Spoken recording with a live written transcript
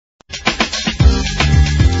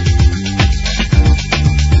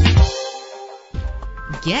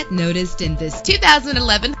Get noticed in this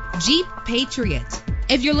 2011 Jeep Patriot.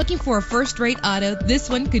 If you're looking for a first-rate auto, this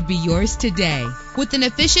one could be yours today. With an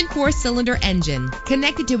efficient 4-cylinder engine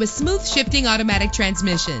connected to a smooth shifting automatic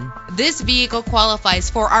transmission, this vehicle qualifies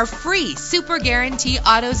for our free Super Guarantee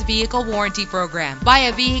Autos Vehicle Warranty Program. Buy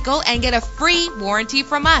a vehicle and get a free warranty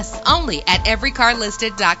from us only at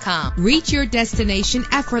everycarlisted.com. Reach your destination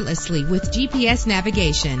effortlessly with GPS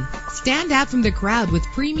navigation. Stand out from the crowd with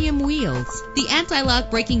premium wheels. The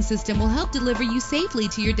anti-lock braking system will help deliver you safely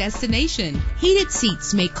to your destination. Heated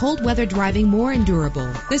seats make cold weather driving more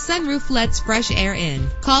endurable. The sunroof lets fresh air in.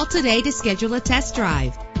 Call today to schedule a test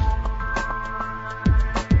drive.